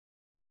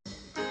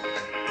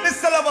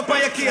love up on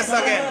your case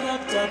again.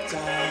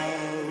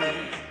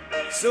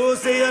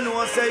 Susie, you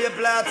know, say you're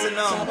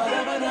platinum.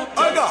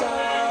 I got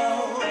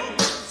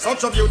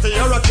such a beauty,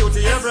 you're a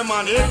cutie, every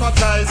man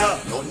hypnotizer.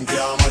 Nothing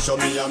can mash up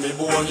me and me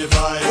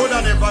bonafide.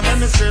 Coulda never make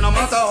me stray no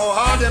matter how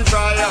hard them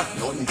try.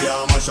 Nothing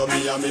can mash up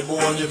me and me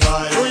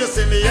bonafide. Do you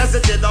see me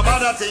hesitate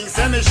about the things,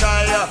 say me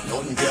shy.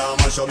 Nothing can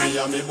mash up me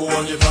and me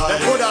bonafide. They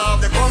coulda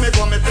have the come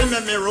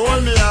feel me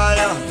roll me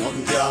higher.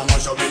 Nothing can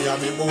mash up me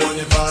and me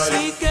bonafide.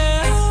 Sweet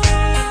girl,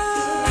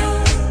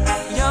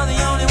 you're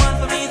the only one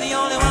for me, the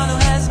only one who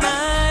has my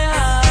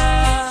heart.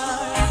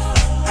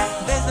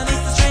 There's no need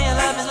to stray, your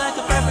love is like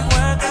a perfect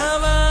work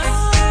of art.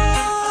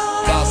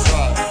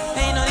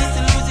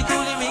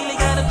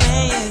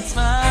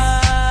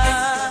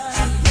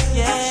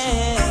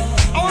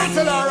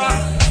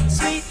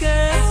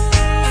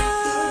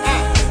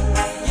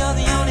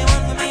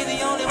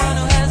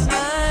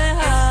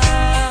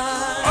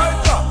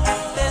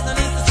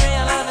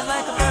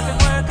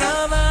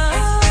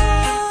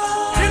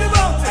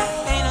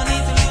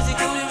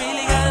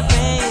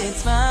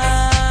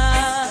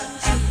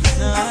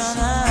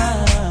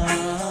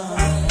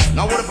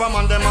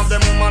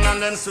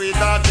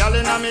 Sweetheart, girl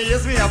inna me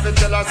yes, me have to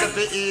tell her say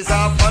to ease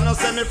up. I no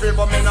say me free,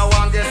 but me no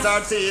want get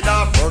her teed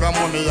up.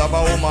 Furthermore, me have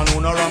a woman who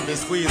no run fi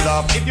squeeze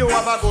up. If you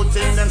have a good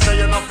thing, then say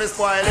you not fi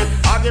spoil it.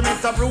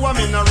 Argument a brew, and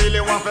me no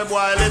really want fi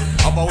boil it.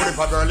 About if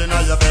a girl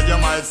inna your bed, you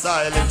might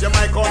style it. You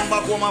might come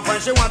back home and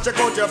find she want check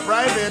out your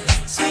private.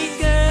 Sweet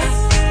girl,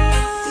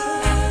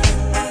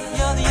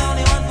 you're the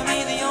only one for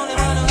me, the only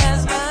one who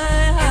has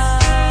my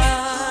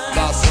heart.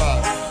 That's right.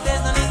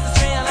 There's no need to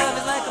stray, our love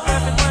is like a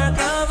perfect work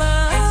of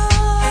art.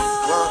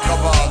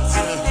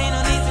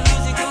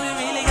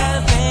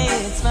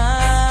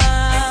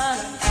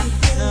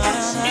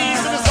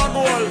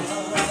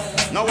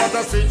 Now what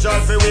a sweet joy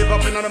fi wake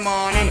up in the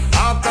morning.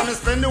 After me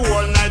spend the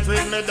whole night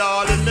with me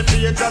darling. Me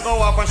page a go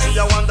up and she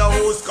a wonder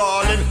who's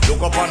calling.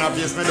 Look up on her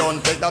face, me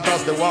don't take that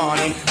as the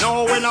warning.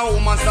 Now when a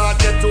woman start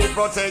get too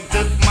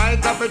protective,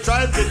 might have to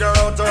try figure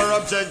out her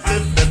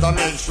objective. Better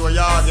make sure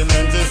your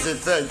argument is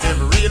effective.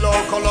 Real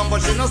old Columbo,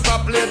 she no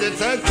stop play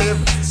detective.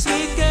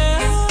 Sweet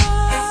girl,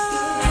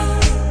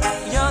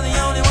 you're the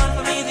only one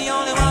for me, the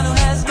only one who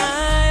has my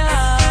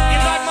heart.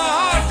 You got my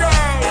heart,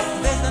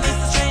 girl. There's no need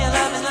to stray, your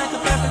love is like a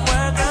perfect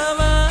work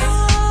of art.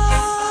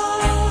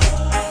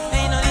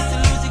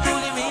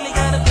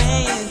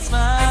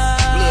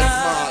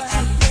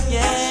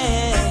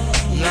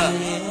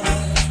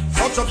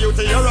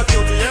 Beauty, you're a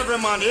cutie, every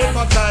man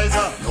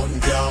hypnotizer.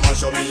 Nothing can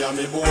mash up me and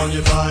me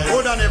bonafide.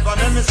 Coulda never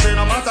make me stray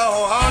no matter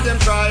how hard them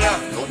try.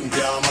 Nothing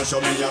can mash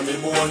up me and me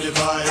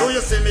bonafide. Do you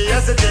see me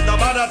hesitate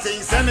about the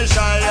things, say me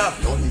shy.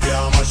 Nothing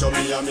can mash up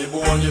me and me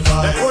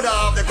bonafide. They coulda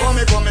have the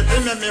come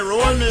feel me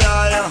roll me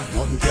higher.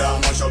 Nothing can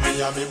mash up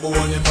me and me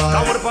bonafide.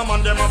 Come with a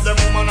man, them have them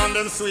woman and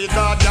them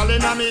sweetheart. Girl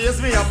inna me yes,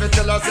 me have to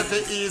tell her say to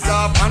ease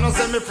up. I no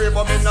say me free,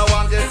 but me no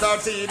want get her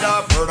teed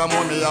up.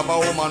 Furthermore, me have a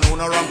woman who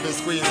no run fi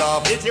squeeze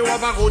up. If you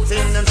have a good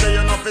thing, then say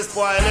you not fi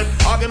spoil it.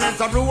 Arguments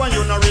are brew and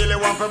you no really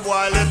want fi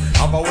boil it.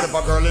 About if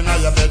a girl inna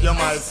your bed, you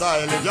might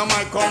style it. You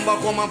might come back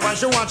home and find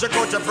she want check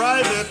out your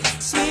private.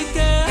 Sweet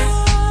girl,